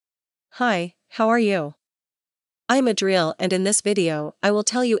Hi, how are you? I'm Adriel, and in this video, I will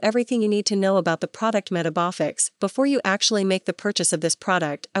tell you everything you need to know about the product MetaboFix. Before you actually make the purchase of this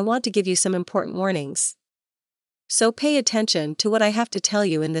product, I want to give you some important warnings. So pay attention to what I have to tell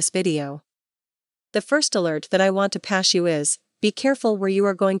you in this video. The first alert that I want to pass you is, be careful where you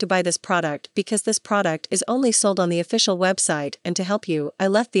are going to buy this product because this product is only sold on the official website, and to help you, I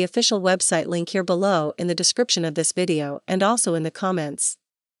left the official website link here below in the description of this video and also in the comments.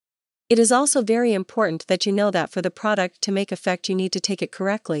 It is also very important that you know that for the product to make effect you need to take it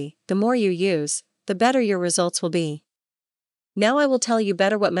correctly. The more you use, the better your results will be. Now I will tell you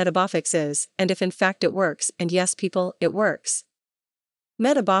better what MetaboFix is, and if in fact it works, and yes people, it works.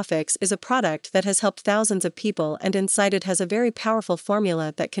 MetaboFix is a product that has helped thousands of people, and inside it has a very powerful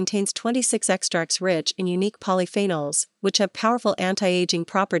formula that contains 26 extracts rich in unique polyphenols, which have powerful anti-aging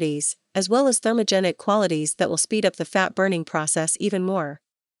properties, as well as thermogenic qualities that will speed up the fat burning process even more.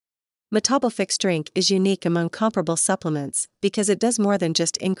 MetaboFix drink is unique among comparable supplements because it does more than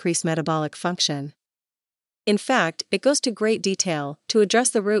just increase metabolic function. In fact, it goes to great detail to address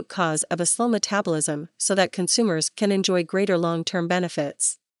the root cause of a slow metabolism so that consumers can enjoy greater long-term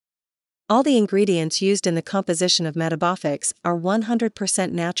benefits. All the ingredients used in the composition of MetaboFix are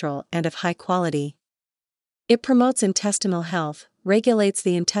 100% natural and of high quality. It promotes intestinal health, regulates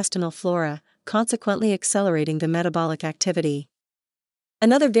the intestinal flora, consequently accelerating the metabolic activity.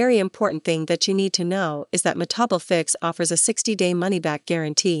 Another very important thing that you need to know is that MetaboFix offers a 60-day money-back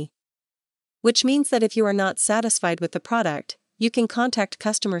guarantee. Which means that if you are not satisfied with the product, you can contact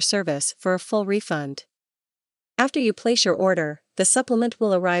customer service for a full refund. After you place your order, the supplement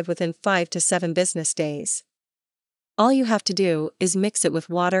will arrive within 5 to 7 business days. All you have to do is mix it with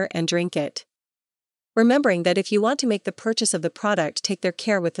water and drink it. Remembering that if you want to make the purchase of the product, take their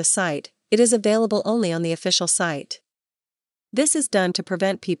care with the site, it is available only on the official site. This is done to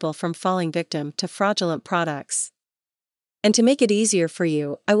prevent people from falling victim to fraudulent products. And to make it easier for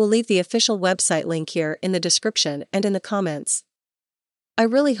you, I will leave the official website link here in the description and in the comments. I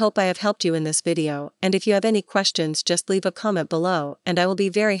really hope I have helped you in this video, and if you have any questions just leave a comment below and I will be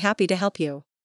very happy to help you.